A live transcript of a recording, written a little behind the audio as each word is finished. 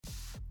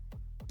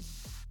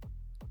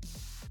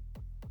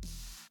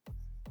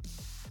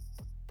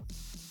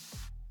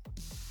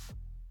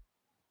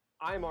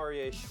I'm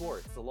Aryeh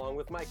Schwartz, along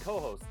with my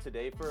co-host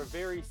today for a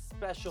very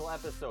special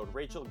episode,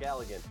 Rachel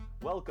Galligan.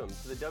 Welcome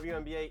to the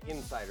WNBA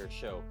Insider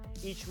Show.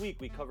 Each week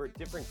we cover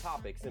different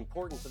topics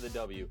important to the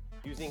W,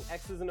 using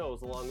X's and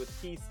O's along with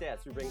key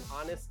stats. We bring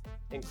honest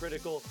and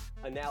critical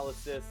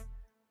analysis.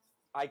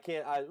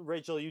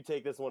 Rachel, you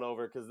take this one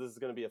over because this is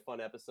going to be a fun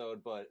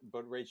episode, but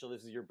Rachel,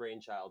 this is your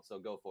brainchild, so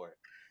go for it.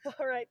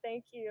 All right,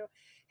 thank you.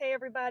 Hey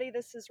everybody,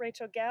 this is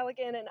Rachel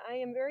Galligan, and I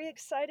am very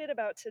excited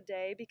about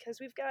today because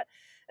we've got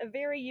a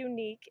very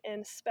unique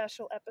and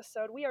special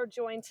episode. We are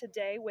joined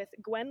today with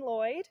Gwen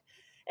Lloyd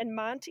and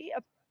Monty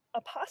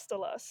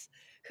Apostolos,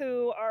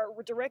 who are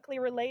directly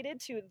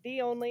related to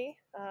the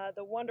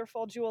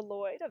wonderful Jewell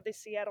Loyd of the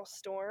Seattle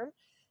Storm.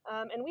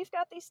 And we've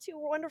got these two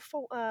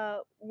wonderful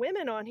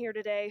women on here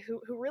today who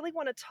really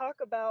want to talk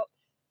about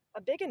a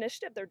big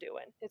initiative they're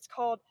doing. It's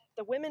called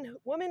the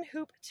Women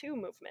Hoop 2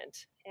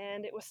 movement,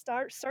 and it was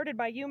started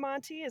by you,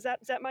 Monty. Is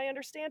that my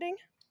understanding?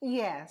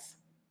 Yes.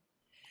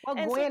 Well,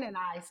 And Gwen and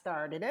I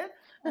started it.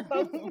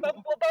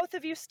 both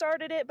of you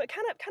started it, but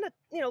kind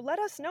of, let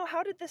us know,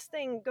 how did this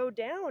thing go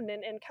down,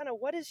 and kind of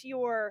what is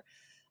your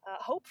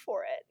hope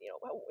for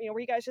it? Were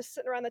you guys just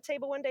sitting around the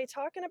table one day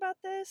talking about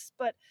this?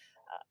 But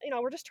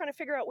we're just trying to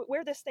figure out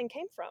where this thing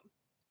came from.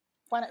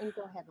 Why don't you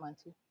go ahead,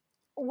 Monty?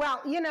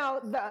 Well,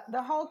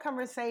 the whole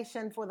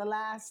conversation for the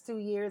last 2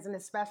 years, and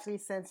especially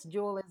since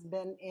Jewell has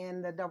been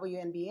in the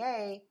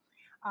WNBA,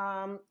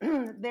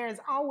 there's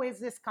always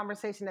this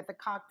conversation at the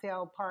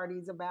cocktail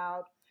parties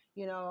about,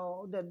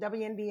 the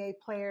WNBA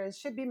players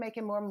should be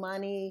making more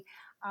money.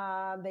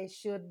 They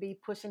should be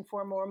pushing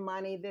for more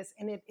money.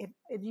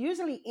 It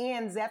usually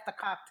ends at the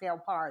cocktail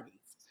parties.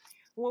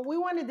 What we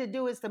wanted to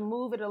do is to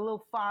move it a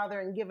little farther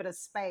and give it a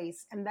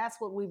space, and that's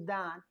what we've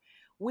done.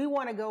 We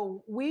want to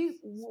go,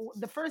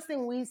 the first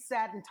thing we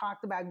sat and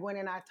talked about, Gwen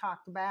and I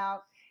talked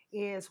about,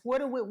 is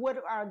what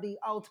are the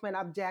ultimate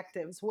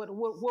objectives? What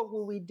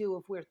will we do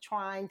if we're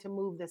trying to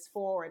move this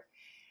forward?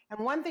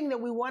 And one thing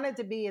that we wanted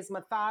to be is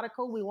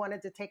methodical. We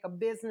wanted to take a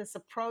business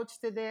approach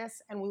to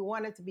this, and we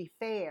wanted to be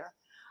fair.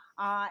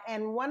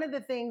 And one of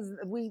the things,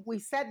 we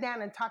sat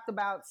down and talked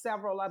about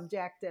several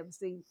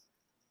objectives.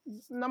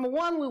 Number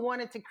one, we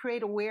wanted to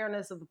create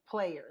awareness of the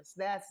players.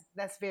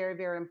 That's very,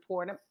 very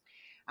important.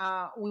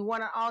 We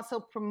want to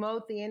also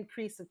promote the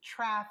increase of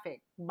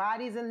traffic,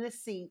 bodies in the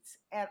seats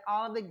at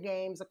all of the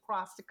games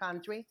across the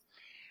country.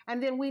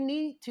 And then we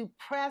need to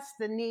press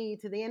the need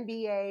to the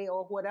NBA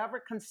or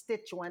whatever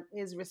constituent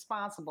is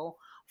responsible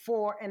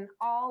for an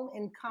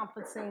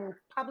all-encompassing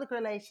public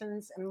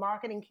relations and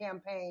marketing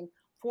campaign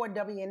for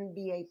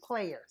WNBA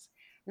players.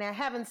 Now,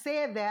 having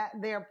said that,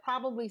 there are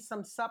probably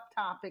some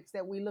subtopics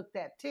that we looked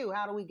at too.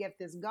 How do we get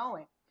this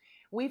going?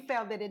 We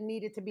felt that it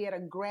needed to be at a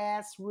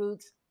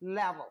grassroots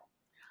level.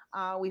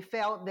 We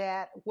felt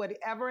that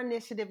whatever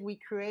initiative we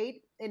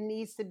create, it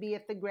needs to be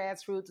at the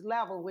grassroots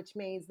level, which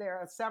means there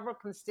are several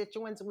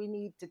constituents we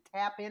need to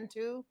tap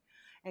into,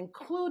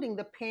 including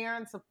the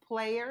parents of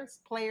players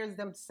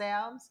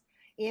themselves,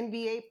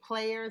 NBA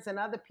players, and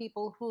other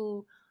people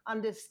who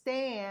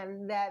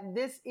understand that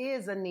this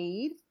is a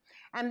need.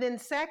 And then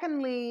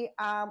secondly,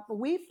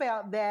 we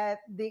felt that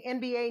the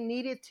NBA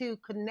needed to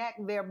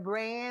connect their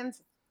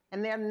brands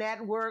and their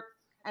network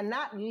and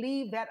not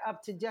leave that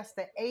up to just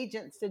the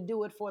agents to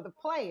do it for the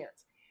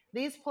players.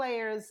 These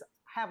players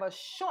have a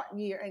short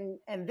year,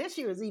 and this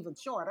year is even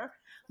shorter,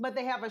 but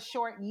they have a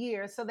short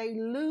year, so they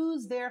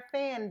lose their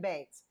fan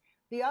base.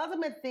 The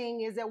ultimate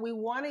thing is that we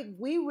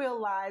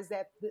realize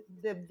that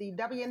the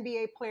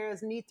WNBA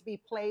players need to be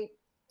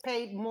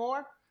paid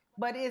more,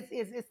 but it's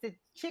the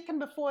chicken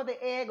before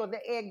the egg or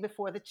the egg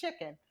before the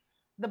chicken.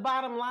 The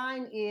bottom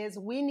line is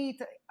we need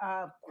to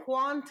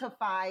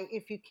quantify,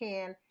 if you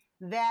can,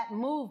 that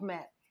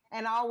movement,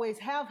 and always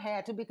have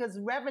had to, because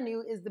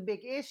revenue is the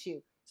big issue.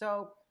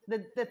 So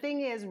the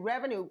thing is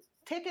revenue.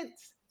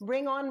 Tickets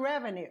bring on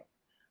revenue.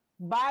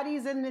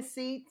 Bodies in the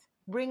seats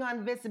bring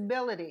on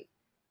visibility.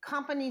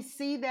 Companies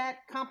see that.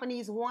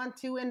 Companies want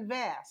to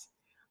invest.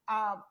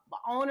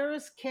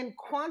 Owners can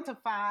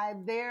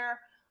quantify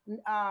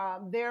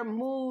their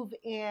move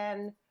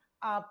in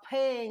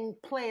paying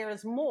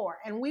players more.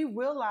 And we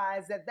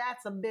realize that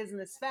that's a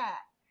business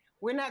fact.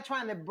 We're not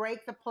trying to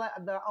break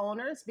the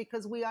owners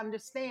because we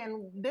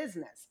understand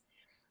business.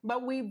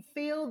 But we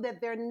feel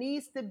that there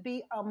needs to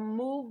be a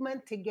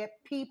movement to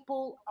get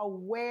people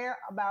aware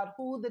about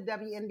who the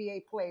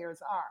WNBA players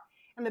are.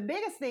 And the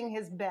biggest thing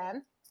has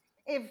been,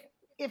 if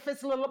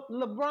it's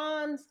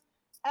LeBron's,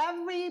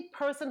 every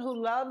person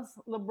who loves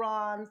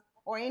LeBron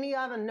or any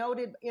other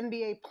noted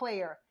NBA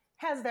player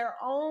has their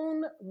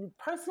own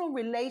personal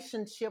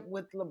relationship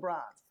with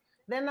LeBron.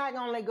 They're not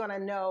only going to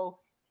know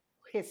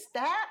his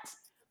stats,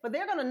 but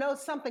they're going to know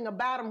something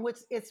about him, which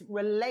is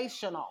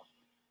relational.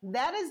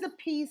 That is the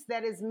piece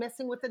that is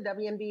missing with the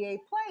WNBA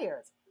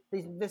players.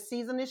 The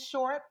season is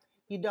short.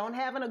 You don't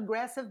have an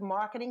aggressive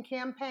marketing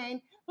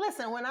campaign.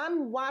 Listen, when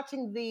I'm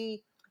watching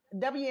the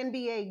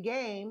WNBA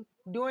game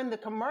during the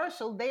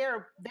commercial,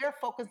 they're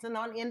focusing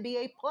on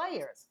NBA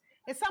players.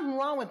 There's something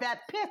wrong with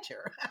that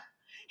picture.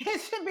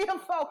 It should be a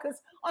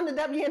focus on the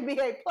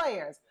WNBA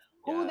players,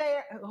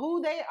 Yeah.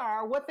 who they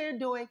are, what they're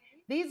doing.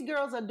 These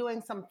girls are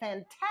doing some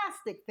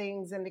fantastic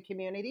things in the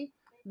community.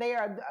 They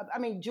are, I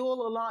mean,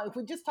 Jewel alone. If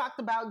we just talked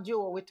about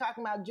Jewel, we're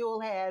talking about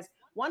Jewel has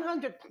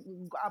 100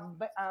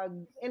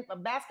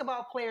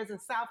 basketball players in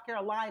South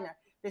Carolina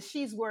that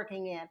she's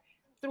working in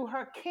through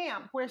her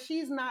camp, where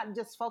she's not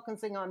just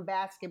focusing on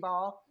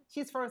basketball.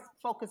 She's first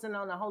focusing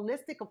on a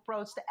holistic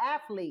approach to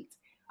athletes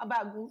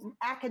about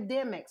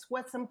academics,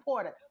 what's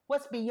important,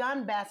 what's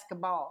beyond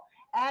basketball,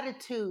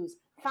 attitudes,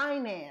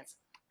 finance,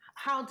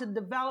 how to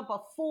develop a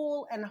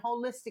full and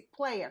holistic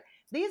player.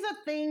 These are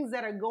things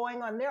that are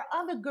going on. There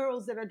are other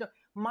girls that are doing.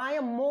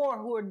 Maya Moore,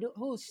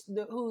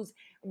 who's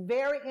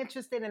very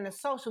interested in the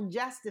social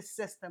justice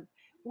system.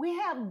 We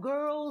have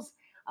girls,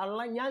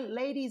 young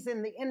ladies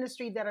in the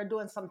industry that are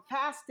doing some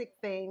fantastic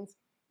things,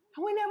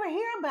 and we never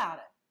hear about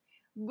it.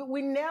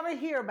 We never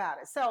hear about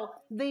it. So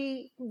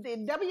the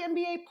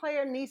WNBA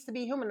player needs to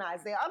be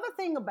humanized. The other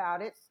thing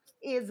about it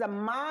is the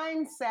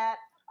mindset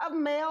of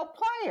male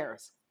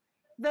players.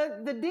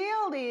 The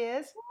deal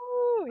is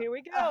Ooh, here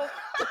we go.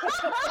 okay.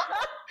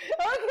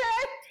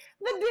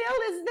 The deal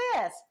is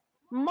this: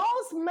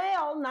 most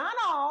male, not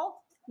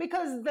all,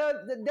 because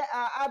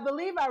I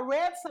believe I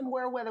read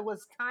somewhere, whether it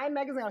was Time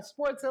Magazine or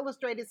Sports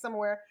Illustrated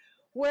somewhere,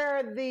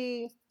 where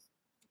the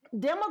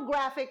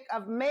demographic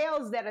of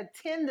males that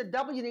attend the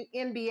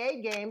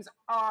WNBA games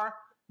are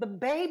the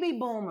baby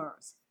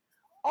boomers,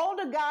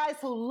 older guys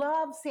who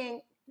love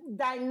seeing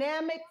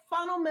dynamic,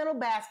 fundamental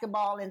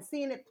basketball and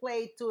seeing it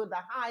played to the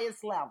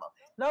highest level.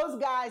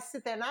 Those guys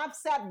sit there, and I've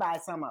sat by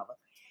some of them,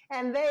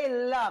 and they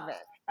love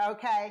it,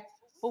 okay?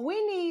 But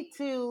we need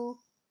to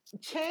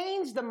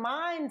change the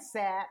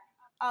mindset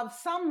of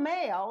some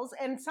males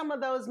and some of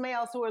those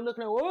males who are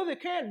looking at, well, they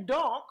can't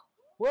dunk.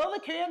 Well, they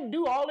can't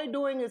do, all they're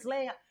doing is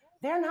laying.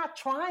 They're not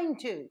trying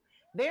to.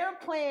 They're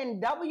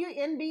playing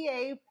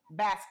WNBA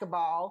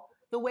basketball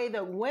the way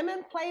the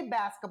women play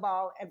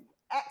basketball, and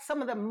at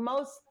some of the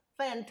most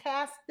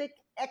fantastic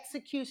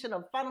execution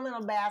of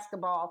fundamental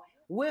basketball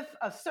with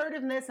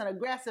assertiveness and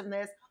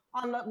aggressiveness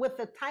with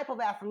the type of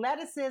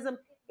athleticism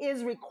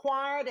is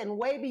required and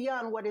way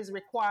beyond what is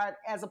required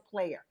as a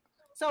player.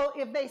 So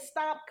if they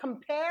stop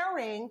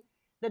comparing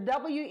the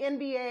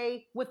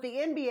WNBA with the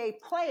NBA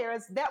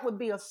players, that would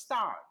be a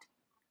start.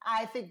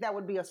 I think that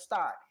would be a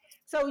start.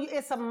 So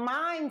it's a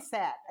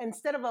mindset.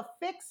 Instead of a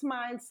fixed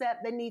mindset,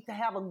 they need to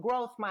have a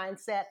growth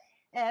mindset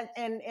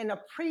and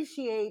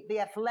appreciate the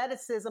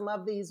athleticism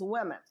of these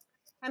women.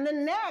 And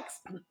then next,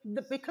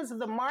 because of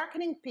the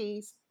marketing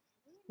piece,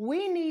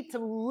 we need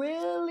to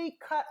really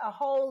cut a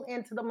hole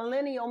into the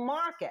millennial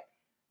market.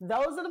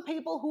 Those are the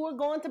people who are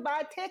going to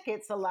buy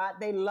tickets a lot.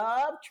 They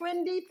love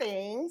trendy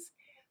things.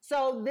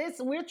 So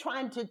we're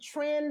trying to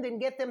trend and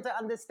get them to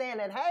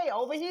understand that, hey,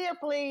 over here,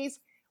 please,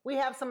 we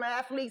have some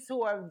athletes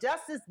who are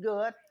just as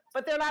good,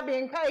 but they're not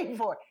being paid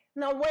for it.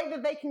 No way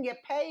that they can get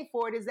paid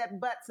for it is at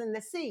butts in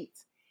the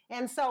seats.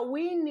 And so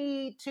we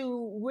need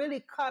to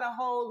really cut a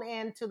hole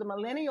into the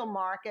millennial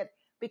market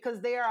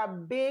because they are a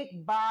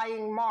big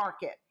buying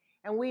market.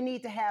 And we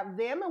need to have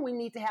them, and we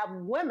need to have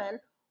women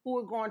who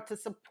are going to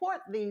support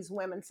these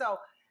women. So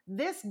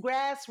this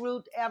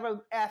grassroots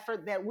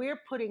effort that we're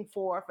putting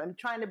forth and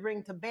trying to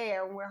bring to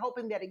bear, and we're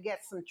hoping that it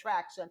gets some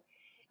traction,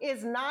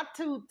 is not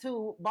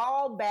to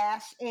ball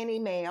bash any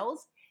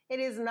males. It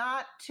is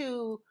not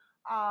to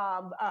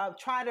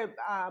try to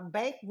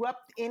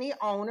bankrupt any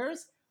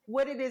owners.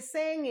 What it is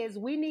saying is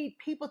we need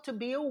people to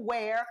be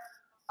aware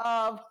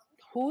of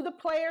who the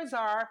players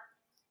are,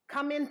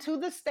 come into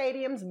the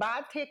stadiums,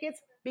 buy tickets,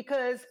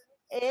 because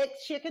egg,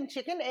 chicken,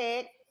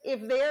 egg,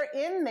 if they're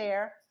in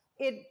there,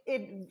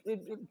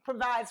 it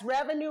provides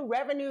revenue.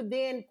 Revenue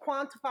then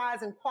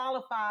quantifies and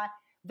qualify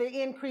the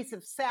increase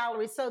of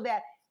salary so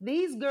that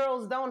these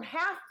girls don't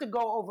have to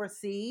go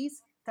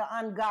overseas to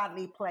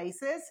ungodly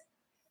places.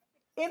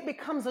 It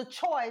becomes a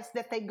choice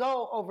that they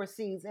go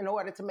overseas in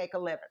order to make a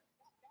living.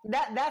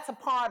 That's a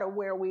part of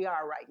where we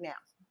are right now.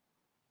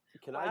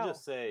 Can I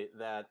just say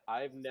that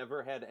I've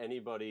never had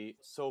anybody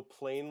so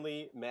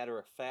plainly matter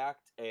of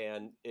fact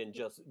and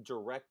just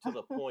direct to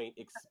the point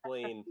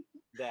explain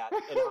that.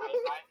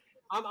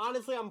 And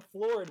I'm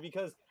floored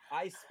because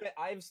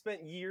I've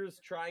spent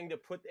years trying to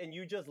and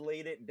you just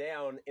laid it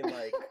down in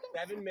like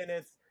 7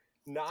 minutes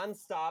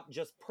nonstop,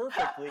 just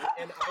perfectly.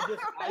 And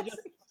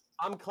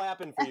I'm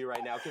clapping for you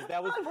right now because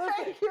that was perfect.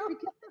 Thank you.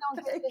 Because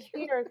they don't get to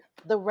hear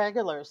the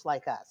regulars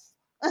like us.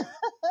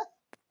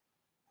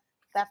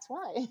 That's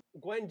why.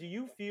 Gwen, do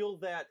you feel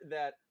that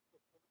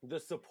the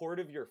support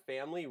of your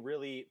family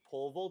really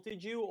pole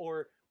vaulted you,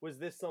 or was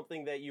this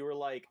something that you were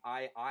like,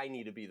 I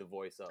need to be the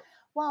voice of?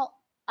 Well,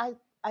 I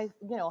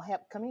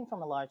have coming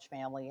from a large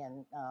family,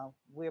 and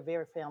we're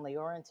very family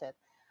oriented.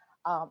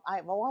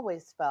 I've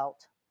always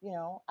felt,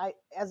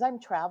 as I'm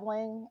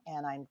traveling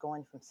and I'm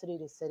going from city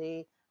to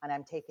city, and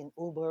I'm taking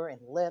Uber and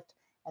Lyft,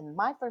 and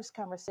my first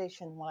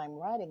conversation when I'm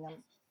riding,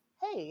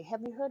 hey, have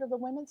you heard of the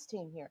women's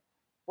team here?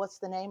 What's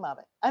the name of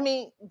it? I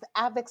mean,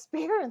 I've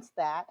experienced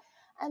that,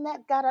 and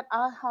that got an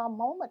aha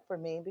moment for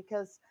me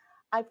because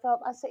I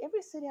felt, I say,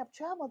 every city I've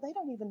traveled, they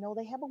don't even know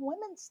they have a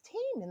women's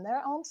team in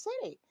their own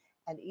city.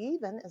 And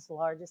even as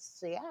large as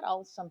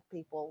Seattle, some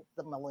people,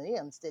 the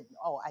millennials, didn't,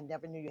 oh, I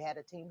never knew you had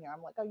a team here.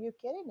 I'm like, are you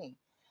kidding me?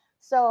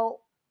 So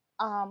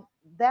um,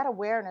 that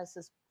awareness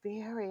is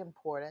very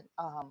important.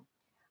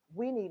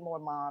 We need more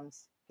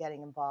moms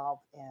getting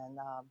involved and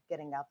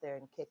getting out there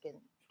and kicking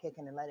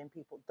and letting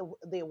people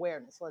the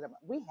awareness. Let them.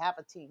 We have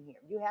a team here.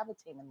 You have a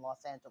team in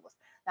Los Angeles.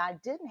 Now I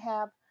didn't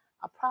have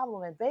a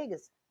problem in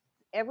Vegas.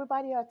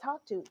 Everybody I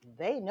talked to,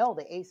 they know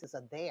the Aces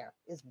are there.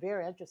 It's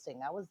very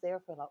interesting. I was there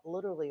for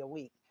literally a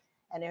week,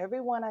 and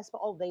everyone I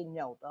spoke, oh, they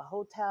know the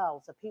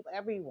hotels, the people,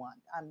 everyone.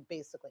 I'm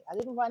basically. I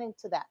didn't run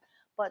into that,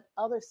 but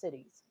other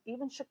cities,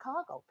 even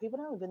Chicago, people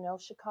don't even know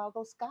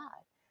Chicago Sky.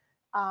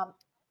 Um,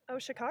 Oh,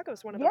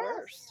 Chicago's one of the yes,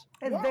 worst.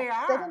 And yes, they they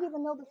are. didn't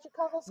even know the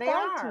Chicago They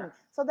Sky team. are.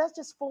 So that's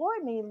just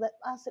floored me.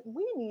 I said,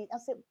 I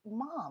said,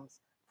 moms,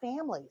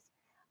 families,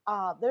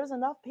 there's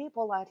enough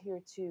people out here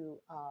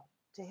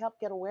to help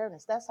get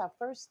awareness. That's our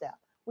first step.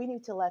 We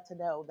need to let to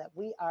know that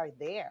we are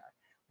there.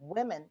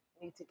 Women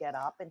need to get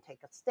up and take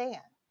a stand.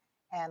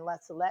 And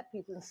let's let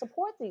people and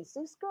support these.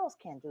 These girls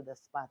can't do this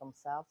by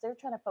themselves. They're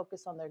trying to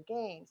focus on their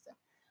games.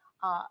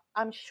 And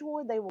I'm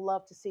sure they would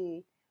love to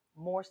see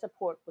more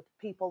support with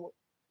people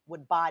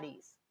with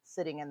bodies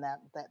sitting in that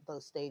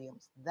those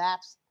stadiums.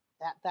 That's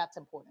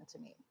important to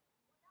me.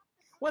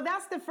 Well,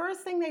 that's the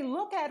first thing they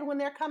look at when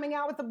they're coming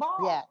out with the Yeah,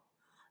 ball.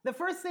 The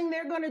first thing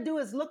they're going to do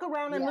is look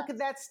around and look at yes,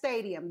 that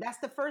stadium. That's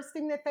the first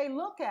thing that they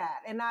look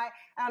at. And I,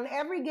 on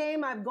every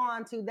game I've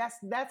gone to,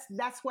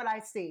 that's what I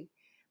see.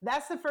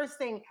 That's the first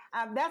thing.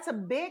 That's a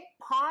big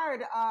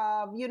part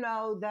of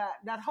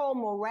that whole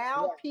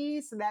morale yes,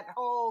 piece. That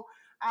whole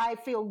I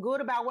feel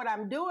good about what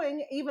I'm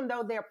doing, even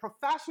though they're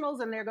professionals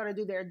and they're going to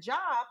do their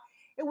job.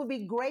 It would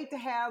be great to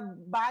have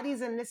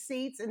bodies in the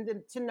seats and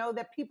to know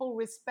that people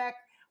respect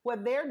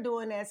what they're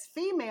doing as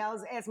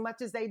females as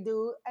much as they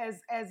do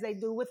as they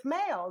do with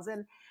males.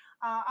 And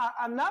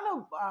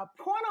another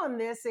point on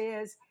this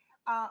is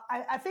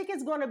I think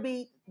it's going to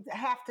be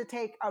have to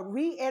take a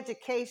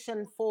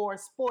re-education for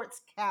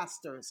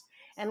sportscasters.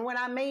 And what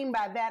I mean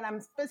by that, I'm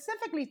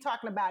specifically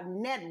talking about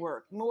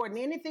network more than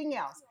anything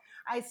else.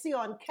 I see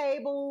on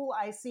cable,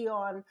 I see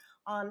on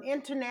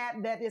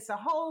internet that it's a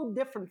whole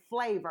different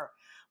flavor.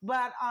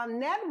 But on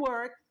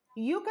network,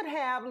 you could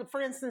have,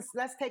 for instance,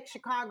 let's take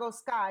Chicago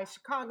Sky.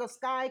 Chicago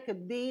Sky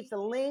could be the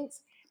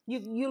Lynx.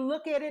 You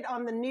look at it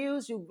on the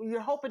news.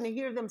 You're hoping to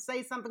hear them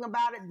say something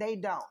about it. They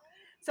don't.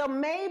 So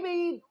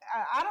maybe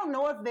I don't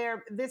know if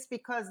they're this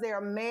because they're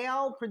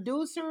male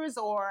producers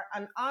or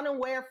an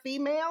unaware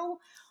female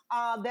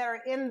that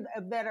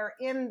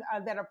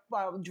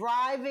are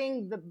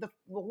driving the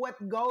what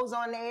goes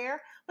on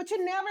air. But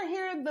you never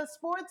hear the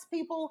sports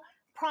people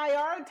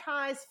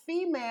prioritize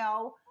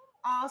female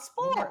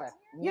sports. never,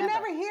 You never,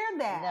 never hear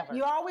that. never.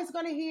 You're always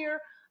going to hear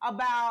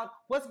about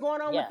what's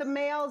going on with the Yes,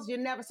 males. You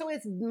never. So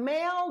it's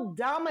male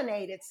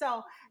dominated.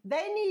 So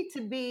they need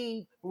to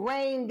be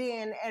reined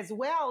in as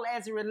well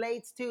as it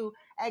relates to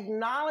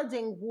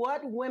acknowledging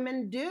what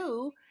women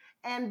do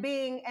and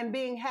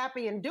being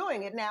happy in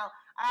doing it. Now,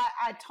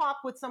 I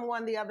talked with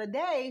someone the other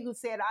day who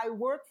said I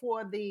work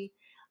for the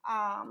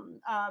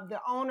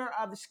owner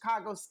of the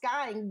Chicago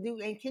Sky, and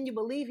can you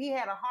believe he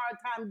had a hard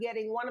time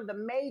getting one of the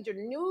major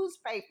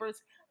newspapers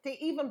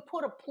to even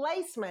put a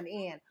placement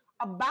in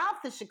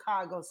about the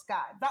Chicago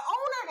Sky? The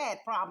owner had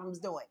problems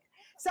doing it.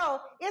 So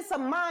it's a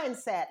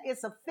mindset.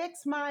 It's a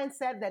fixed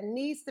mindset that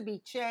needs to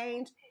be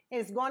changed.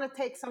 It's going to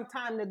take some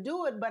time to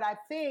do it, but I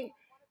think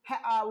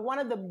one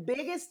of the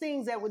biggest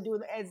things that would do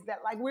is that,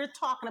 like we're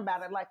talking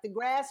about it, like the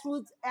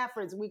grassroots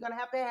efforts, we're going to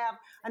have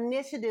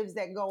initiatives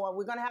that go on.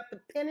 We're going to have to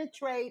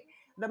penetrate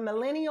the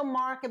millennial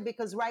market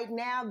because right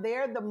now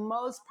they're the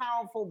most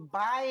powerful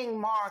buying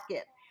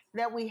market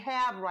that we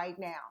have right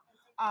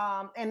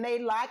now. And they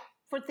like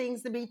for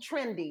things to be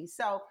trendy.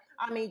 So,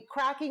 I mean,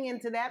 cracking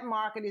into that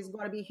market is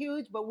going to be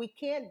huge, but we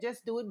can't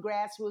just do it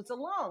grassroots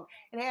alone.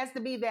 It has to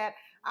be that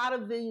out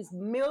of these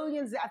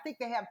millions, I think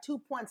they have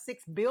 2.6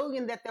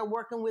 billion that they're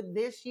working with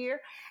this year.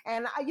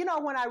 And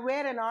when I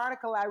read an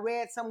article, I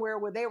read somewhere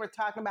where they were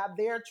talking about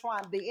the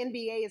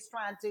NBA is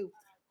trying to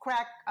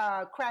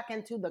crack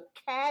into the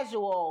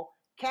casual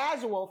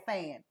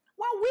fan.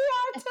 Well, we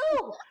are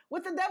too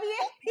with the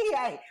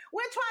WNBA.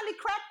 We're trying to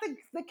crack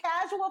the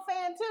casual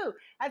fan too.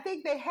 I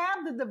think they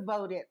have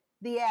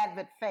the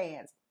avid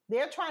fans.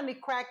 They're trying to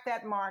crack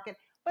that market.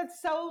 But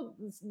so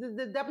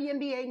the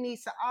WNBA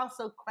needs to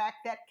also crack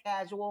that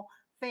casual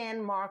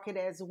fan market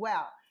as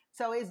well.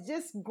 So it's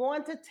just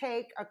going to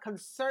take a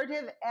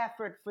concerted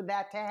effort for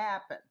that to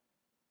happen.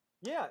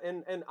 Yeah,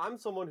 and I'm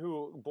someone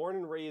who born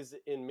and raised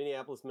in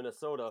Minneapolis,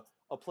 Minnesota,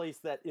 a place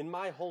that in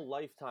my whole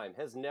lifetime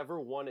has never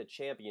won a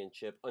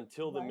championship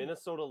until the right.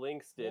 Minnesota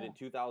Lynx did Yeah. in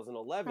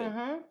 2011.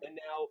 Mm-hmm. And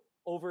now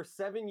over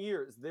 7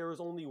 years, there is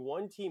only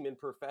one team in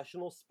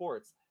professional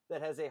sports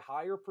that has a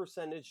higher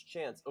percentage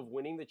chance of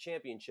winning the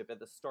championship at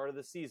the start of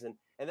the season,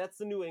 and that's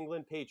the New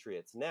England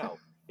Patriots. Now,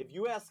 if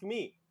you ask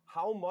me,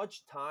 how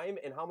much time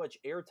and how much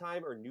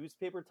airtime or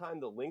newspaper time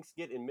the Lynx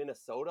get in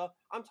Minnesota,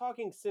 I'm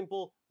talking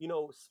simple,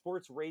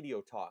 sports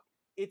radio talk.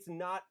 It's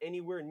not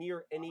anywhere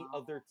near any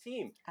other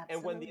team.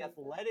 And when the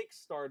Absolutely. Athletics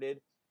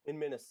started in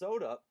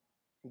Minnesota,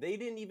 they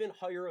didn't even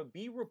hire a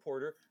beat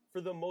reporter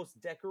for the most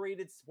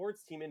decorated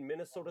sports team in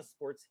Minnesota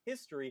sports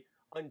history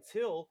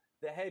until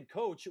the head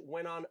coach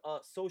went on a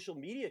social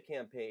media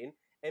campaign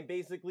and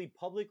basically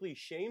publicly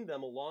shamed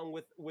them along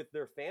with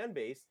their fan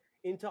base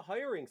into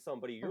hiring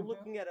somebody. You're Mhm.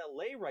 looking at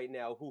LA right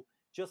now who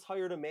just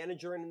hired a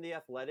manager in the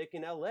Athletic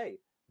in LA.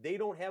 They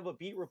don't have a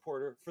beat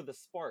reporter for the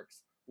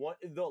Sparks,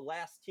 the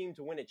last team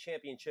to win a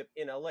championship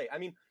in LA. I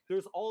mean,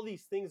 there's all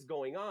these things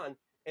going on,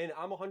 and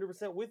I'm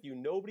 100% with you.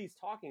 Nobody's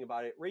talking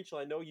about it. Rachel,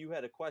 I know you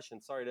had a question.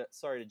 Sorry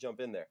to jump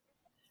in there.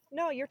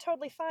 No, you're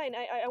totally fine.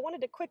 I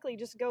wanted to quickly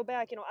just go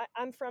back.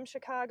 I'm from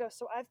Chicago,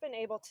 so I've been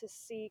able to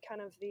see kind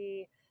of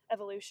the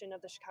evolution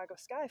of the Chicago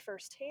Sky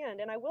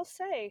firsthand. And I will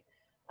say,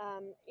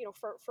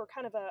 for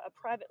kind of a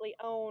privately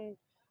owned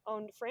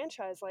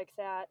franchise like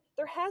that,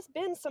 there has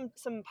been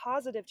some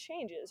positive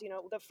changes.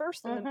 The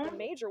first and the Mhm.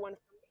 major one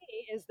for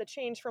me is the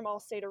change from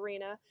Allstate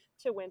Arena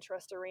to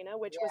Wintrust Arena,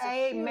 which was a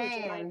Yes.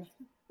 huge, Amen.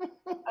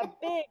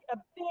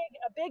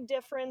 a big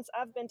difference.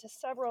 I've been to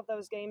several of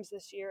those games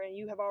this year, and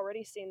you have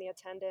already seen the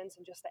attendance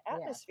and just the Yes.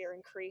 atmosphere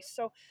increase.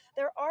 So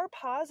there are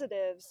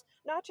positives,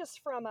 not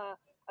just from a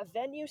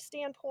venue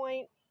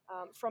standpoint,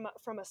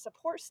 from a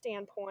support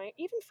standpoint,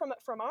 even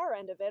from our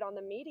end of it on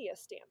the media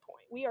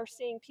standpoint. We are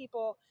seeing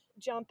people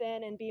jump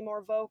in and be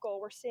more vocal.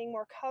 We're seeing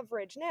more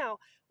coverage. Now,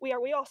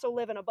 we also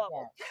live in a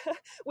bubble. Yes.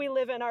 We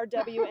live in our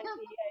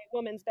WNBA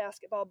women's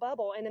basketball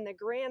bubble, and in the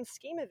grand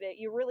scheme of it,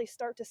 you really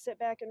start to sit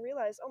back and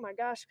realize, oh my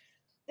gosh,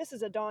 this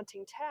is a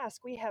daunting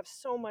task. We have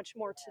so much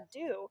more to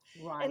do.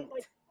 And Right.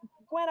 like,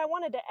 Gwen, I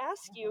wanted to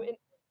ask you,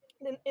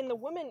 Mhm. in the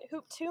Women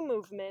Hoop 2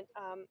 movement,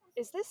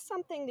 is this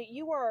something that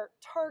you are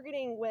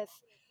targeting with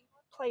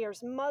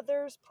players'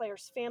 mothers,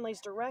 players'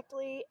 families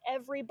directly,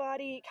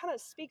 everybody? Kind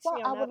of speak to Well,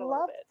 me on I that would a little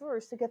love bit.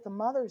 first to get the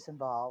mothers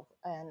involved,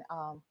 and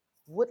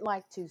would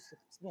like to,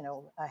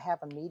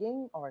 have a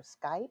meeting or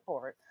Skype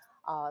or,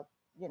 uh,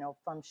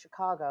 from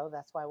Chicago.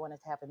 That's why I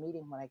wanted to have a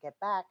meeting when I get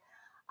back.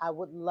 I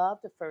would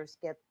love to first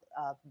get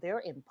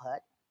their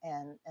input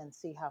and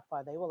see how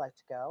far they would like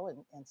to go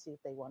and see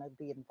if they want to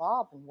be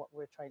involved in what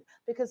we're trying,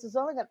 because it's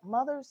only that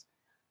mothers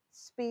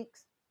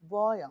speaks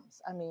volumes.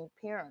 I mean,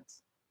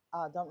 parents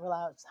don't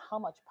realize how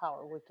much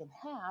power we can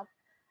have,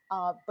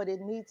 but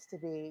it needs to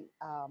be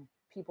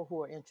people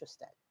who are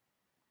interested.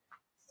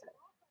 So,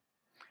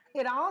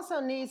 It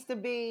also needs to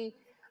be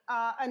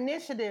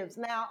initiatives.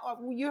 Now,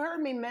 you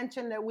heard me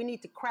mention that we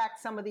need to crack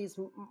some of these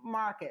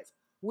markets.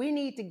 We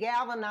need to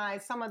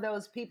galvanize some of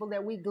those people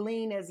that we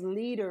glean as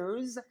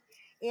leaders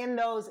in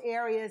those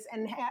areas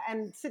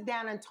and sit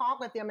down and talk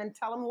with them and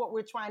tell them what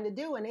we're trying to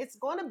do. And it's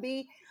going to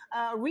be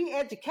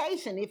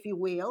re-education, if you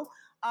will,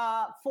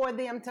 for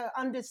them to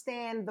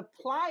understand the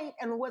plight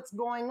and what's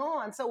going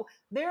on. So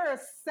there are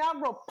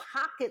several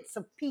pockets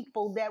of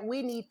people that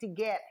we need to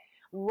get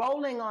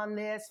rolling on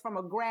this from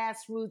a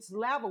grassroots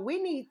level.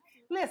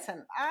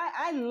 Listen,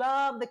 I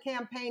love the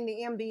campaign,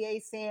 the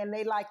NBA saying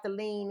they like to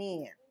lean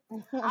in.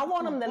 I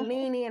want them to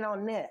lean in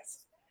on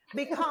this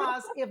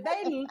because if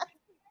they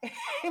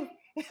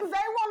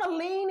want to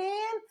lean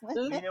in,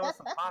 Lean in with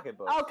some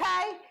pocketbooks.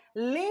 okay,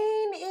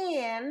 lean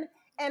in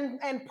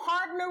and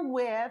partner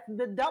with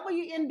the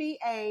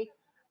WNBA.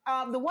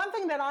 The one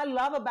thing that I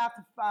love about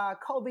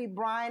Kobe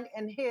Bryant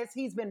and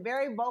he's been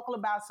very vocal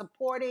about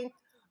supporting,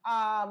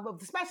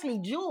 especially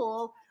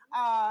Jewel,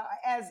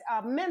 as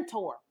a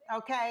mentor.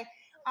 Okay,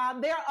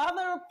 there are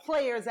other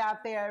players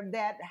out there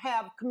that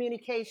have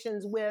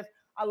communications with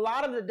a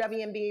lot of the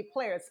WNBA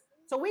players.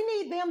 So we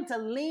need them to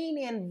lean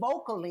in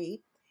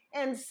vocally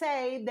and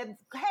say that,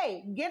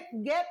 hey, get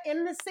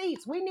in the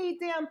seats. We need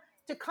them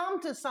to come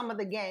to some of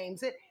the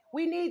games.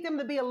 We need them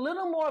to be a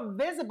little more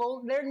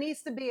visible. There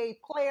needs to be a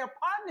player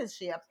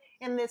partnership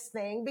in this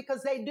thing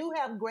because they do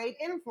have great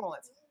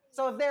influence.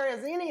 So if there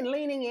is any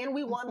leaning in,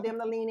 we want them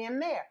to lean in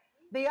there.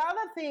 The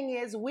other thing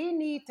is we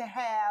need to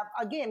have,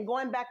 again,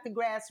 going back to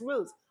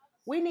grassroots,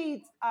 we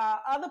need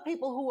other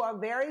people who are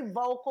very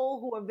vocal,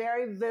 who are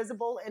very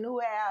visible, and who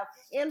have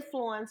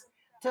influence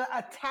to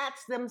attach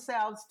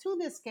themselves to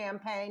this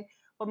campaign.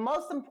 But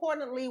most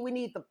importantly, we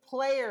need the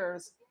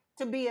players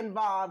to be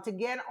involved, to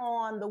get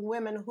on the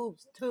Women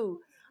Hoops too.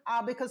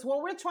 Because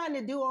what we're trying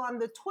to do on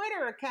the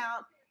Twitter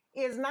account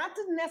is not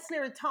to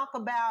necessarily talk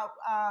about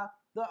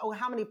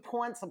how many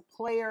points a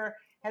player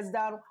has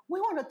done. We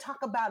want to talk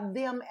about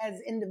them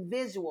as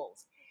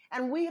individuals.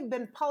 And we have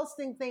been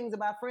posting things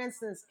about, for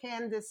instance,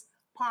 Candace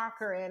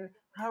Parker and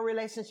her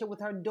relationship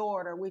with her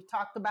daughter. We've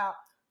talked about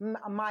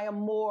Maya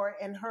Moore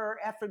and her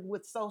effort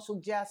with social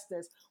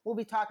justice. We'll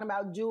be talking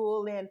about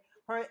Jewel and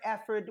her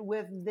effort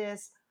with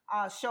this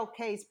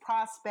showcase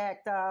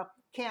prospect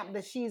camp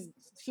that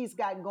she's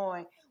got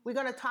going. We're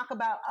going to talk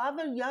about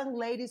other young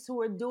ladies who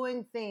are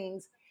doing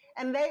things,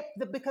 and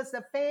because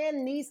the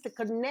fan needs to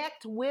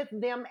connect with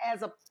them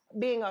as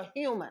being a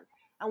human.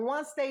 And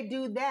once they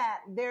do that,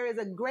 there is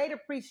a great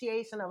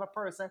appreciation of a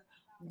person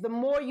the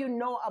more you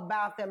know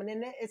about them. And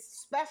then it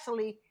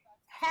especially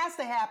has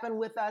to happen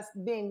with us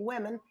being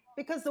women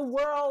because the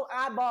world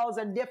eyeballs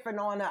are different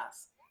on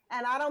us.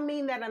 And I don't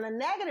mean that in a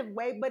negative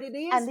way, but it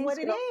is And these what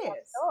it girls have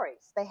is.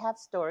 stories. They have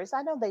stories.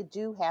 I know they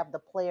do have the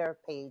player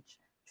page,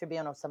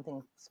 Tribune or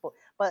something,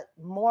 but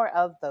more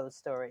of those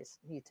stories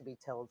need to be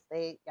told.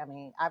 I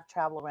mean, I've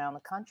traveled around the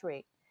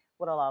country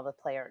with a lot of the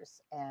players,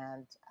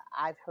 and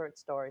I've heard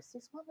stories.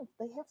 These women,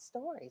 they have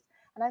stories,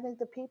 and I think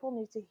the people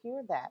need to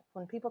hear that.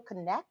 When people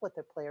connect with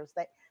their players,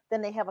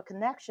 then they have a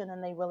connection,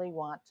 and they really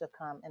want to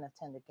come and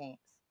attend the games.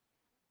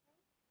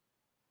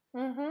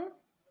 Mm-hmm.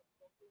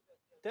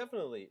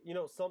 Definitely.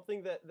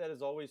 Something that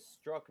has always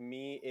struck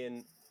me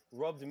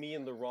rubbed me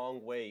in the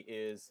wrong way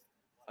is,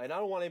 and I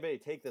don't want anybody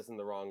to take this in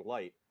the wrong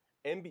light,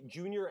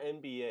 junior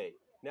NBA.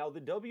 Now,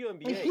 the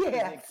WNBA is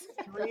Yes.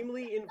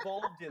 extremely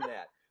involved in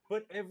that.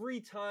 But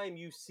every time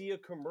you see a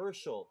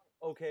commercial,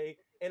 okay,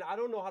 and I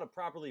don't know how to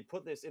properly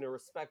put this in a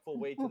respectful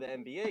way to the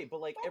NBA, but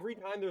like every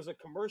time there's a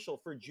commercial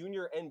for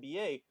junior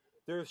NBA,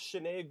 there's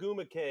Shanae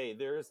Gumake,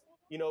 there's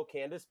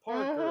Candace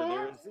Parker.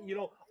 Mm-hmm.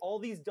 There's, all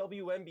these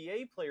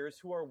WNBA players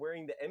who are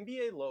wearing the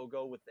NBA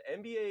logo with the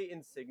NBA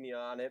insignia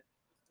on it.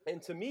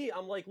 And to me,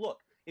 I'm like, look,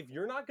 if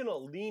you're not going to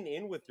lean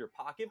in with your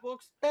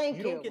pocketbooks, Thank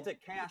you don't get you. to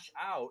cash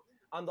out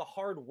on the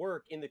hard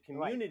work in the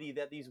Right. community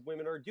that these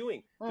women are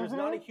doing. There's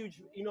not a Mm-hmm.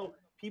 huge,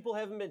 people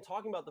haven't been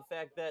talking about the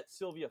fact that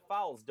Sylvia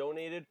Fowles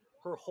donated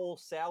her whole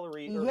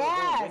salary or her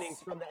whole winnings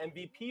Yes. from the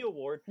MVP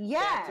award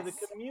back to the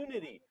Yes.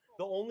 community.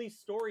 The only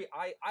story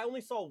I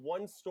only saw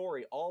one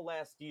story all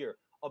last year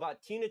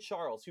about Tina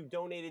Charles, who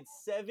donated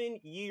 7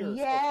 years of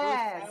her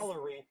Yes.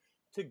 salary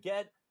to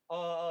get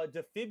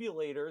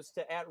defibrillators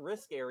to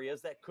at-risk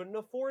areas that couldn't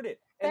afford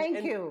it. Thank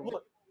And you.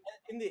 look,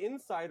 in the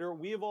Insider,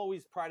 we have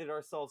always prided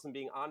ourselves in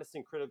being honest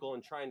and critical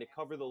and trying to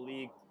cover the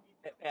league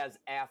as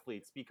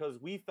athletes because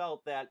we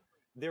felt that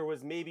there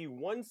was maybe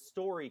one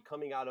story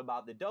coming out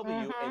about the W,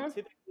 and Mm-hmm.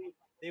 typically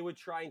they would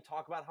try and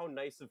talk about how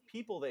nice of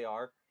people they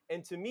are.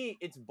 And to me,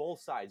 it's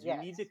both sides. You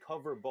Yes. need to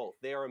cover both.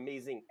 They are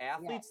amazing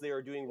athletes. Yes. They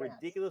are doing Yes.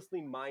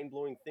 ridiculously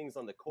mind-blowing things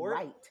on the court.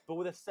 Right. But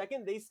with a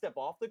second they step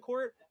off the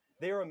court,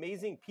 they are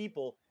amazing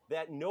people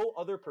that no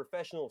other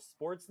professional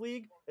sports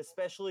league,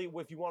 especially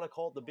if you want to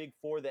call it the Big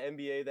Four, the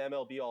NBA, the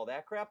MLB, all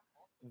that crap,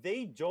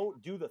 they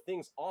don't do the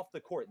things off the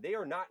court. They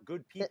are not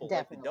good people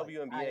like the Definitely.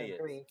 I WNBA is.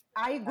 agree.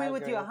 I agree I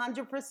with you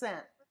agree.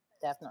 100%.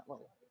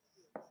 Definitely.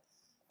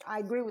 I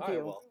agree with All right,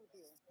 you.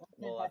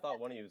 well, I thought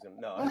one of you was going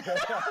to.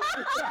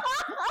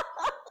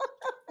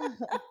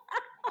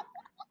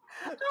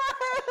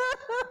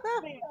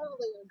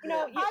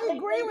 No. I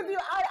agree with you.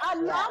 I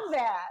love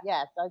that.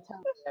 Yes, I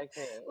totally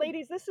agree.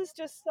 ladies, this is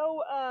just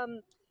so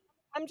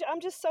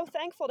I'm just so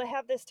thankful to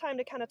have this time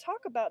to kind of talk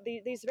about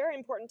these very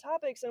important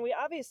topics. And we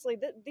obviously,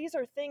 these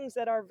are things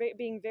that are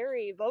being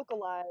very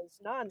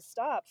vocalized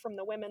nonstop from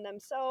the women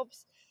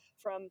themselves,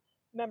 from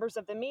members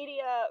of the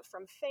media,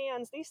 from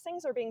fans. These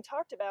things are being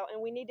talked about,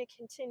 and we need to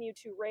continue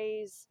to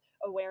raise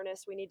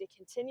awareness. We need to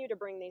continue to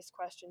bring these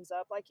questions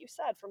up, like you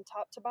said, from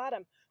top to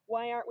bottom.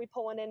 Why aren't we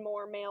pulling in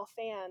more male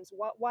fans?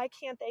 Why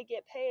can't they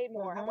get paid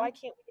more? Mm-hmm. Why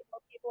can't we get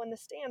more people in the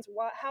stands?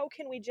 How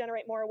can we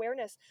generate more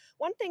awareness?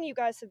 One thing you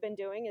guys have been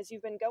doing is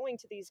you've been going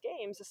to these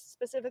games,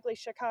 specifically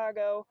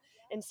Chicago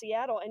and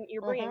Seattle, and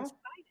you're bringing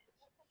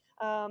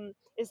Mm-hmm. signage.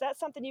 Is that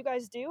something you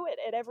guys do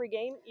at every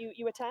game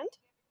you attend?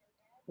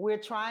 We're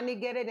trying to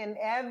get it in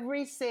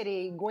every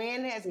city.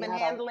 Gwen has been Seattle.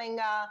 handling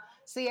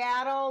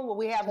Seattle.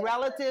 We have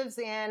relatives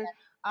in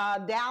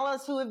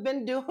Dallas who have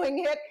been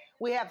doing it.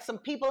 We have some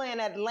people in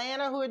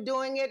Atlanta who are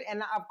doing it.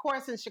 And of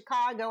course, in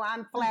Chicago,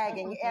 I'm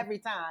flagging every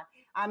time.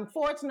 I'm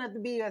fortunate to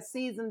be a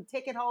season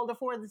ticket holder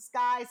for the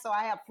Sky, so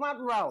I have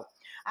front row.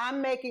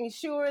 I'm making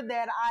sure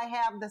that I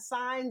have the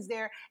signs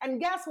there.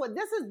 And guess what?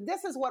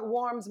 This is what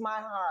warms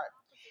my heart.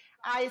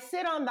 I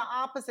sit on the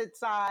opposite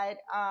side.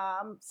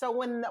 So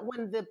when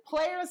the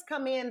players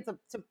come in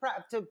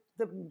to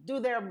do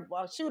their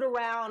shoot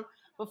around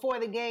before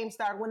the game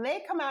start, when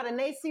they come out and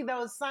they see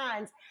those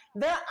signs,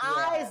 their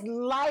eyes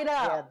light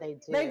up. Yeah, they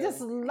do. They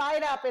just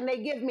light up and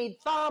they give me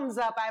thumbs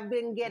up. I've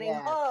been getting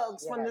Yes,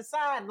 hugs from the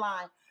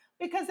sideline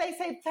because they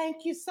say, thank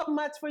you so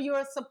much for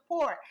your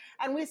support.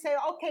 And we say,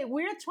 okay,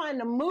 we're trying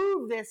to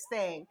move this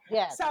thing.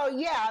 Yes. So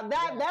yeah,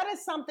 that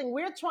is something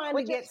we're trying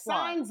to get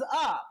signs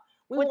up.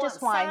 We Which want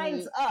is why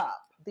signs up.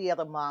 The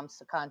other moms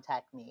to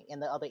contact me in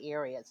the other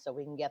areas so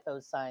we can get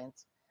those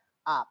signs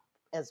up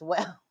as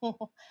well.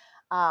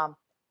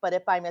 But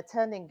if I'm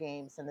attending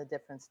games in the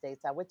different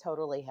states, I would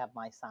totally have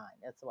my sign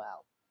as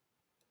well.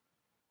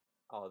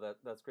 Oh,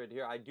 that's great to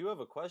hear. I do have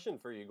a question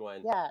for you,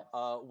 Gwen. Yes.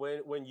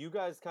 When you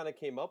guys kind of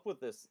came up with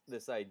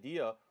this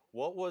idea,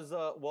 what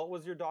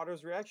was your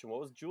daughter's reaction? What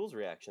was Jules'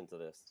 reaction to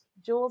this?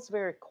 Jules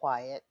very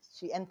quiet.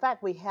 In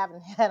fact, we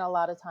haven't had a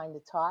lot of time to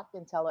talk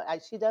and tell her.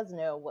 She does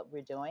know what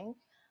we're doing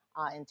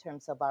in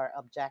terms of our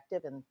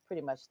objective and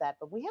pretty much that,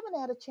 but we haven't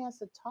had a chance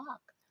to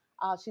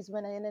talk. She's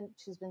been in and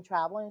she's been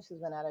traveling. She's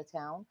been out of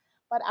town,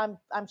 but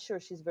I'm sure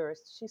she's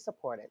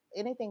supportive.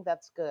 Anything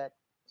that's good,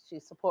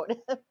 she's supportive.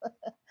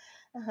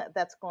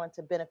 That's going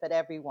to benefit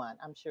everyone.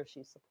 I'm sure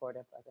she's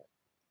supportive of it.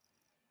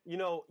 You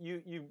know,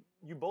 you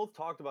both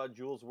talked about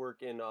Jules'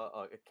 work in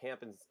a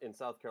camp in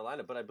South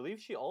Carolina, but I believe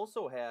she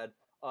also had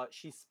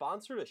she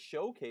sponsored a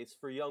showcase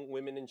for young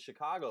women in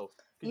Chicago.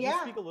 Could you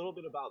Yeah. speak a little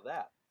bit about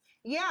that?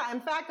 Yeah, in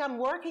fact, I'm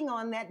working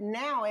on that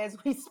now as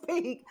we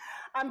speak.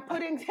 I'm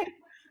putting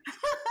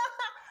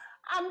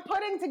I'm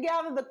putting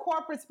together the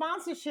corporate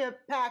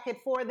sponsorship packet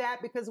for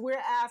that because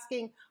we're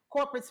asking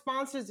corporate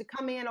sponsors to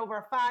come in over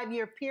a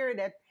 5-year period.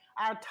 At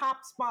our top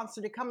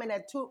sponsor to come in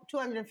at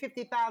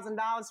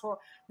 $250,000 for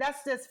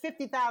that's just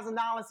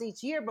 $50,000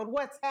 each year. But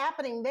what's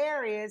happening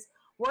there is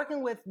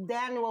working with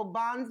Daniel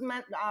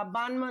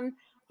Bondman,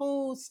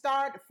 who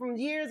start from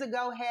years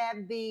ago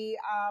had the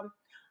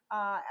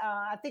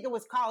I think it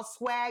was called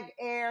Swag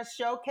Air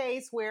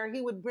Showcase, where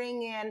he would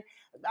bring in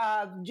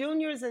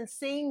juniors and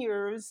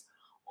seniors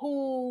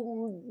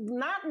who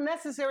not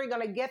necessarily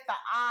going to get the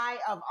eye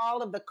of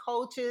all of the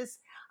coaches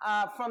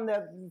from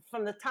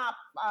the top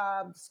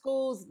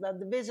schools, the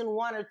Division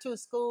I or II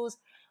schools,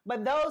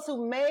 but those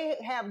who may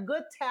have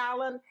good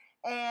talent.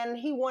 And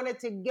he wanted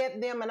to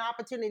get them an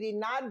opportunity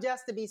not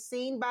just to be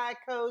seen by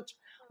a coach,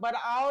 but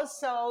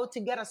also to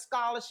get a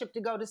scholarship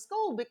to go to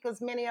school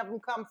because many of them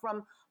come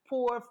from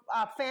poor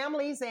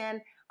families,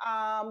 and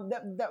a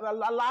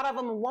lot of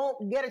them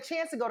won't get a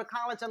chance to go to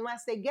college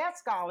unless they get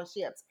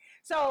scholarships.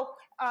 So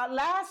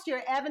last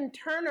year, Evan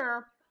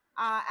Turner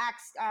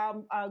asked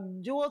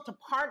Jewel to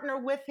partner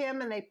with him,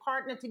 and they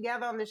partnered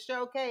together on the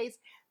showcase.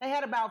 They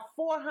had about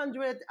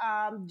 400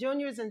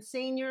 juniors and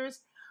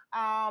seniors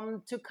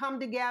to come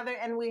together,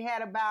 and we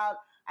had about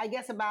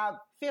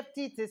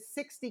 50 to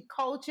 60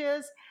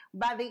 coaches.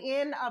 By the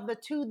end of the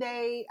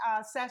 2-day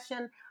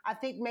session, I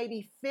think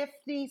maybe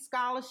 50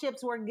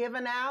 scholarships were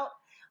given out.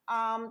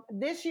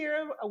 This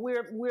year,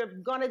 we're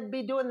going to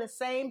be doing the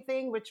same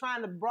thing. We're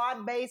trying to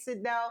broad base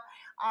it though.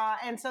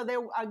 And so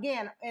they're,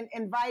 again,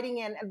 inviting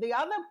in. The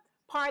other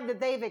part that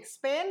they've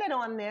expanded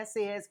on this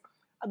is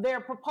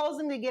they're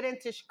proposing to get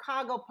into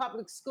Chicago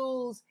public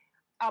schools,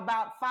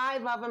 about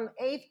 5 of them,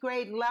 8th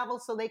grade level,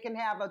 so they can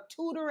have a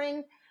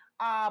tutoring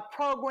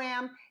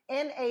program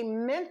and a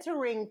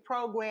mentoring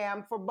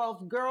program for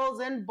both girls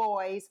and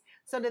boys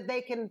so that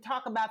they can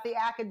talk about the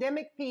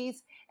academic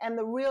piece and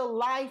the real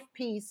life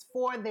piece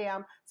for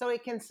them so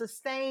it can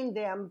sustain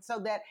them so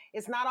that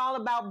it's not all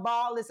about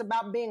ball, it's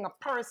about being a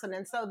person.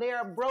 And so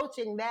they're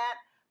broaching that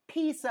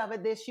piece of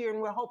it this year,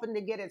 and we're hoping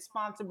to get it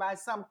sponsored by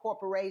some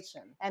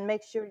corporation. And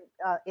make sure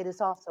it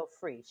is also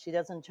free. She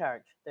doesn't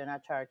charge. They're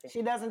not charging.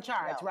 She doesn't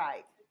charge, No.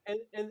 right.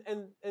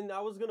 And I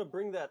was going to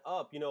bring that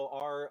up. You know,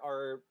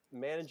 our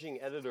managing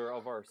editor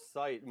of our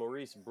site,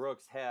 Maurice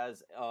Brooks,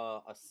 has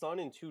a son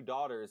and 2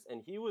 daughters,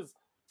 and he was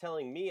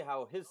telling me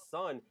how his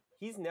son,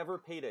 he's never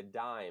paid a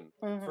dime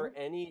for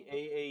any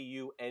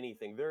AAU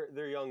anything.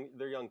 They're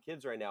young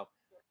kids right now,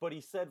 but he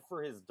said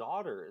for his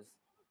daughters,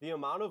 the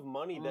amount of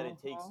money that it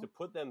takes to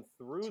put them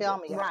through Tell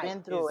me, I've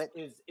been through it.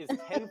 is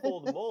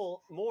tenfold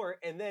more,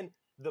 and then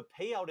the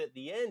payout at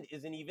the end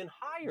isn't even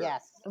higher.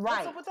 Yes. Right.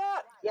 What's up with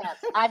that? Yes,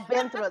 I've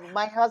been through it.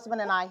 My husband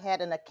and I had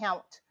an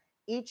account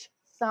each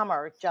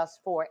summer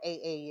just for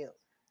AAU.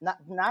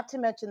 Not to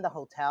mention the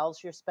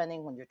hotels you're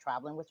spending when you're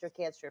traveling with your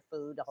kids, your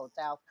food, the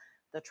hotels,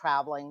 the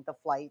traveling, the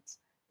flights.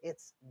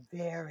 It's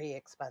very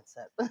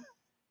expensive.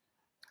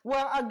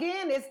 Well,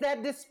 again, it's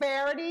that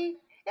disparity.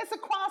 It's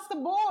across the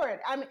board.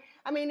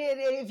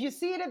 If you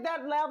see it at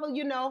that level,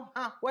 you know,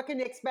 what can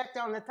you expect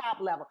on the top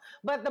level?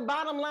 But the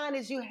bottom line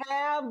is you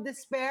have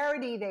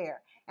disparity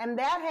there, and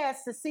that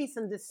has to cease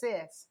and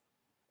desist.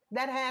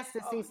 That has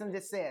to cease and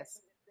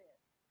desist.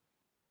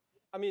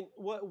 I mean,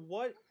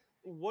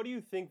 what do you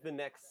think the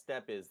next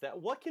step is?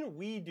 What can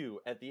we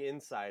do at the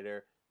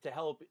Insider to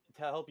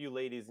help you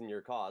ladies in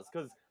your cause?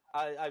 Because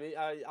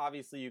I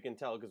obviously you can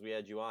tell because we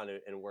had you on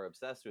and we're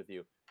obsessed with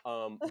you.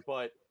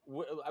 But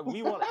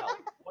we want to help.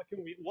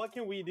 What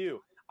can we do?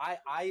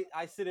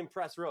 I sit in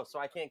press row, so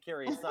I can't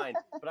carry a sign.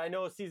 But I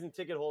know a season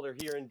ticket holder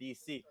here in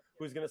DC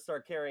who's going to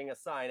start carrying a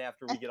sign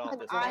after we get off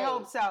this. I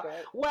hope so.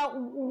 Well,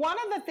 one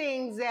of the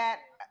things that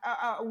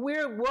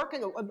we're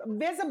working on,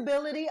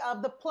 visibility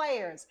of the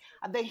players.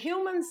 The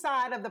human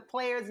side of the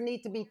players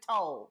need to be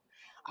told.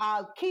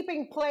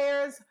 Keeping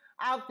players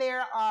out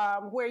there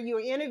where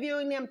you're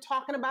interviewing them,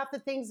 talking about the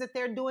things that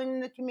they're doing in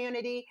the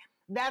community.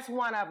 That's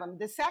one of them.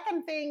 The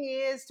second thing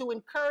is to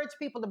encourage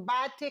people to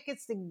buy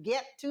tickets to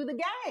get to the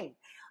game.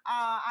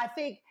 I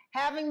think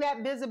having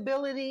that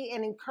visibility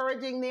and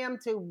encouraging them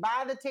to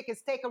buy the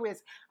tickets, take a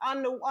risk.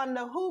 On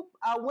the hoop,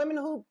 women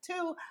hoop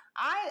too,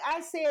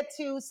 I said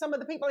to some of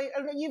the people,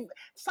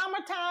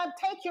 summertime,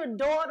 take your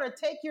daughter,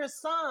 take your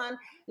son.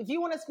 If you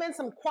want to spend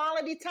some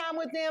quality time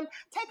with them,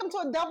 take them to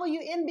a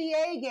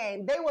WNBA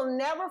game. They will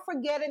never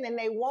forget it, and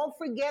they won't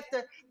forget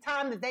the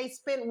time that they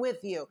spent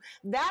with you.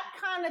 That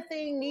kind of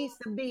thing needs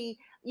to be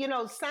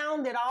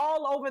sounded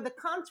all over the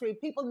country.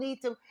 People need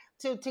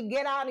to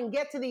get out and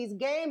get to these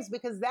games,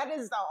 because that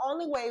is the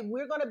only way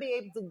we're going to be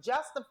able to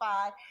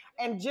justify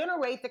and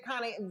generate the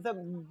kind of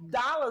the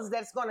dollars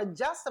that's going to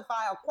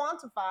justify or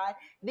quantify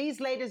these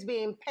ladies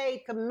being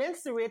paid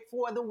commensurate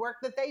for the work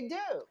that they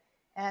do.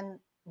 And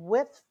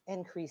with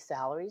increased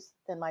salaries,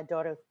 then my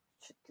daughter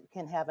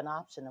can have an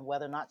option of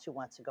whether or not she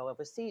wants to go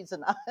overseas or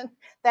not.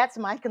 That's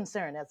my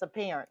concern as a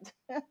parent.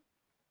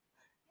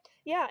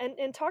 Yeah,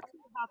 and talk to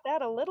me about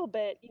that a little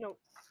bit.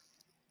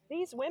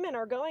 These women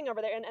are going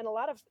over there, and a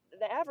lot of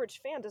the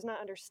average fan does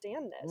not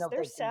understand this. No, Their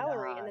they do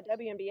salary in the not.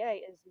 WNBA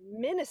is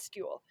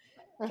minuscule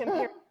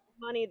compared to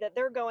the money that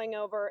they're going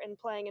over and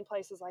playing in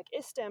places like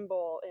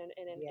Istanbul and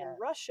in Yes.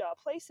 Russia,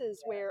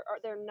 places where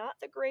they're not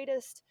the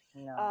greatest.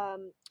 No.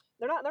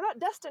 They're not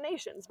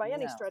destinations by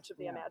any No, stretch of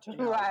the no,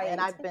 imagination. no. Right. And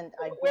I've been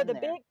Where the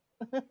there.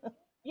 big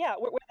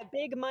where the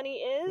big money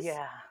is,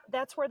 Yeah.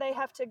 that's where they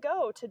have to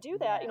go to do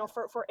that. Yes.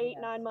 For 8,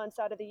 Yes. 9 months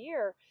out of the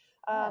year.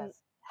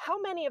 Yes. How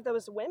many of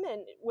those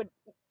women would,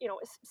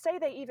 say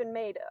they even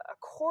made a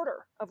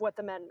quarter of what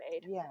the men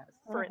made, Yes.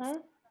 for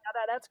instance?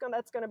 Now that's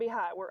going to be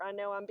high. I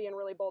know I'm being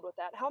really bold with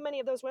that. How many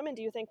of those women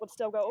do you think would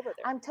still go over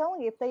there? I'm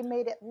telling you, if they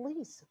made at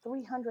least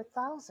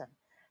 300,000,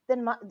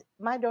 then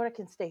my daughter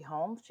can stay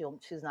home.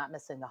 She's not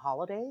missing the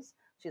holidays.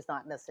 She's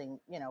not missing,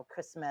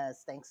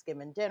 Christmas,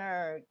 Thanksgiving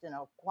dinner,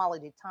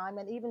 quality time,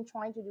 and even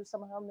trying to do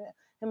some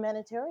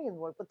humanitarian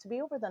work. But to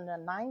be over there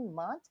in 9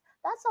 months,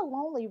 that's a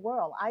lonely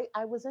world.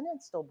 I was in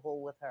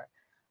Istanbul with her.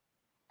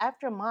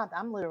 After a month,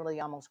 I'm literally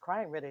almost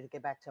crying, ready to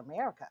get back to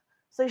America.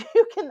 So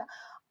you can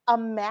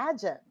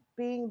imagine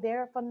being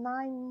there for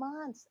 9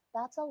 months.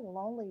 That's a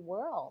lonely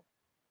world.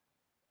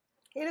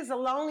 It is a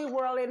lonely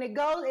world, and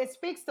it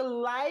speaks to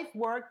life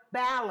work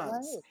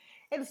balance.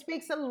 Right. It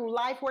speaks to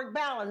life work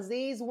balance.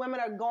 These women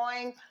are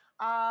going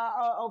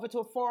over to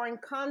a foreign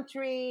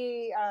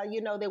country.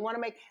 They want to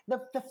make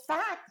the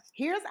fact.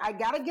 I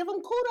got to give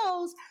them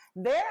kudos.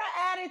 Their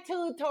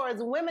attitude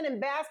towards women in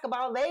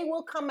basketball, they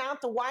will come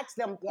out to watch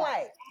them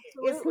play.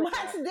 Yes, it's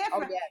much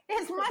different. yes.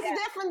 It's much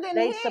different than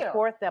They here.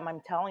 support them.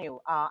 I'm telling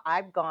you.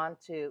 I've gone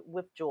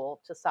with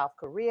Jewel to South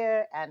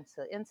Korea and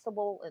to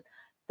Istanbul, and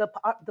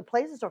the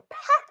places are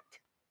packed.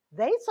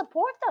 They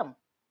support them.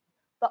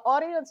 The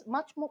audience,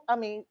 much more. I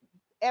mean,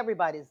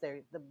 everybody's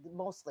there.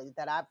 Mostly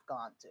that I've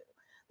gone to,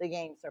 the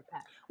games are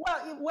packed.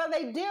 Well,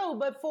 they do,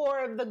 but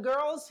for the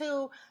girls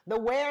the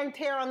wear and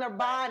tear on their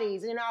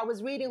bodies, I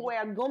was reading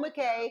where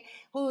Gumake,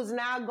 who's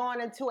now gone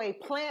into a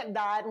plant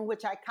diet, in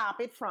which I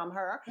copied from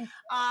her,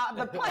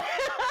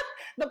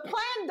 the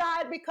plant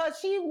diet, because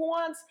she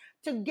wants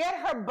to get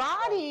her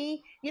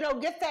body,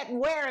 get that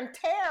wear and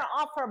tear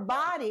off her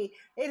body.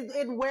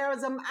 It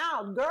wears them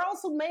out. Girls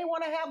who may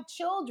want to have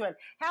children,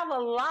 have a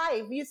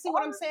life. You see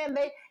what I'm saying?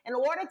 In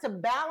order to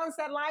balance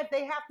that life,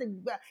 they have to,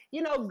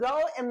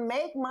 go and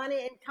make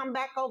money and come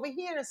back over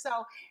here.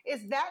 So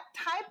it's that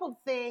type of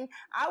thing.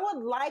 I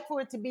would like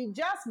for it to be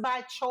just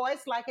by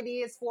choice, like it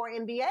is for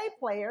NBA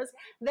players,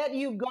 that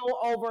you go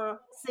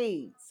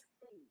overseas.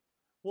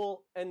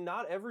 Well, and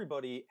not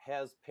everybody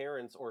has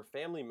parents or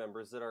family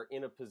members that are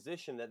in a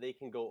position that they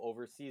can go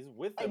overseas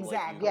with them.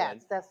 Exactly. Like you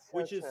Yes, that's so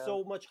which is true.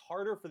 so much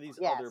harder for these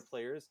Yes. other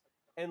players.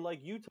 And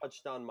like you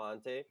touched on,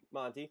 Monty,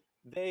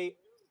 they,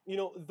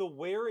 the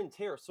wear and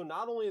tear. So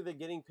not only are they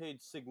getting paid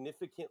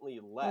significantly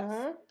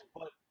less,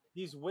 but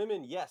these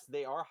women, yes,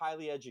 they are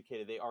highly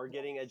educated. They are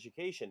getting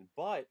education,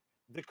 but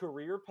the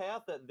career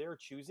path that they're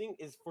choosing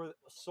is for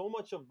so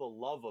much of the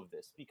love of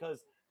this,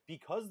 because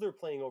they're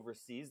playing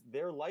overseas,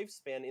 their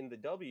lifespan in the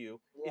W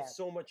Yes. is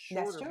so much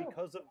That's shorter true.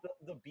 because of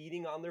the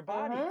beating on their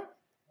body.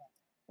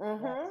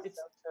 Yes, It's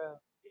so true.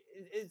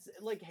 it's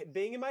like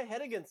banging my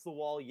head against the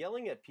wall,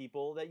 yelling at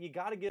people that you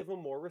got to give them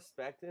more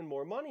respect and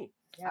more money.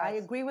 I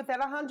Yes. agree with that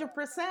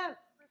 100%.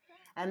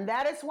 And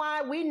that is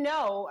why we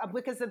know,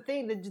 because the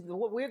thing that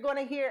what we're going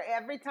to hear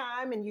every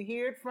time, and you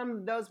hear it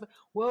from those,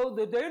 well,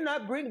 they're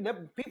not bringing,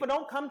 people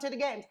don't come to the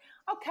games.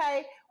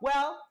 Okay,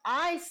 well,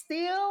 I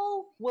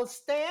still will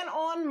stand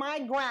on my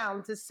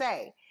ground to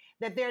say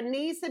that there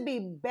needs to be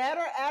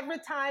better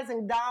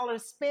advertising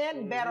dollars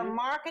spent, better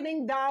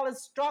marketing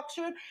dollars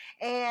structured.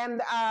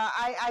 And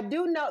I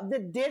do know the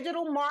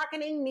digital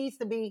marketing needs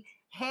to be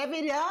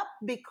heavied up,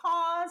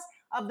 because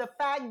of the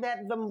fact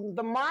that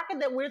the market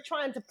that we're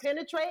trying to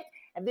penetrate,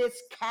 this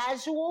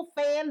casual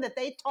fan that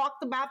they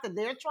talked about that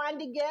they're trying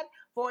to get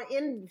for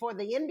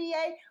the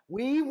NBA,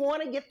 we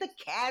want to get the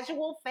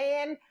casual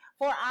fan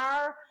for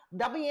our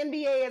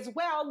WNBA as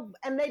well.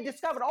 And they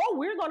discovered,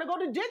 we're going to go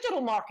to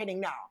digital marketing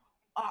now.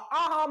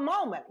 Aha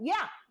moment.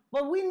 Yeah,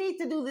 but we need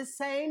to do the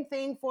same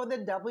thing for the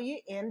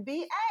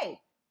WNBA.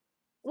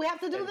 We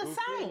have to do the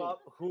same.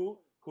 Who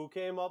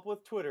came up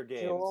with Twitter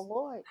games? Jewel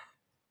Lloyd.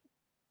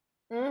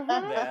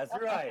 That's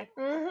right.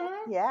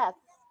 Yes.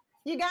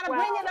 You got to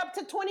bring it up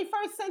to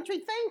 21st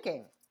century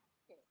thinking.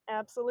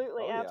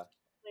 Absolutely, Oh, yeah.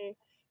 absolutely.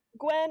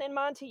 Gwen and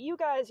Monty, you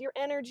guys, your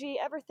energy,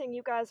 everything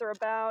you guys are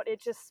about,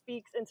 it just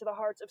speaks into the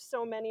hearts of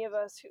so many of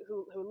us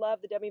who love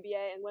the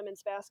WNBA and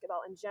women's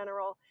basketball in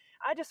general.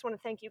 I just want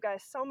to thank you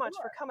guys so much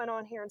for coming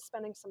on here and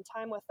spending some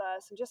time with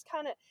us and just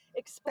kind of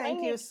explaining.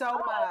 Thank you so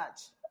much.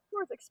 Of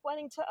course,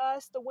 explaining to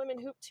us the Women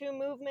Hoop 2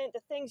 movement,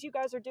 the things you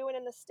guys are doing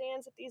in the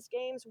stands at these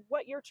games,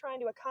 what you're trying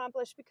to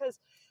accomplish, because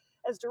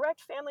as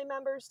direct family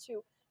members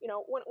to,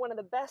 one of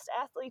the best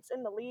athletes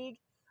in the league,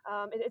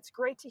 it's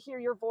great to hear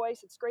your voice.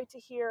 It's great to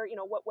hear,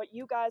 what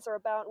you guys are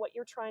about and what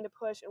you're trying to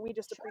push, and we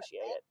just appreciate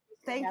it.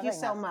 Thank you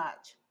so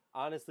much.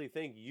 Honestly,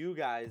 thank you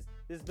guys.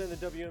 This has been the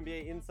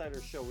WNBA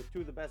Insider Show with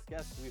two of the best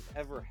guests we've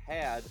ever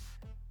had,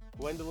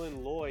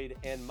 Gwendolyn Lloyd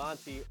and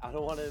Monty. I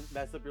don't want to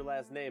mess up your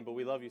last name, but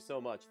we love you so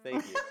much.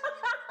 Thank you.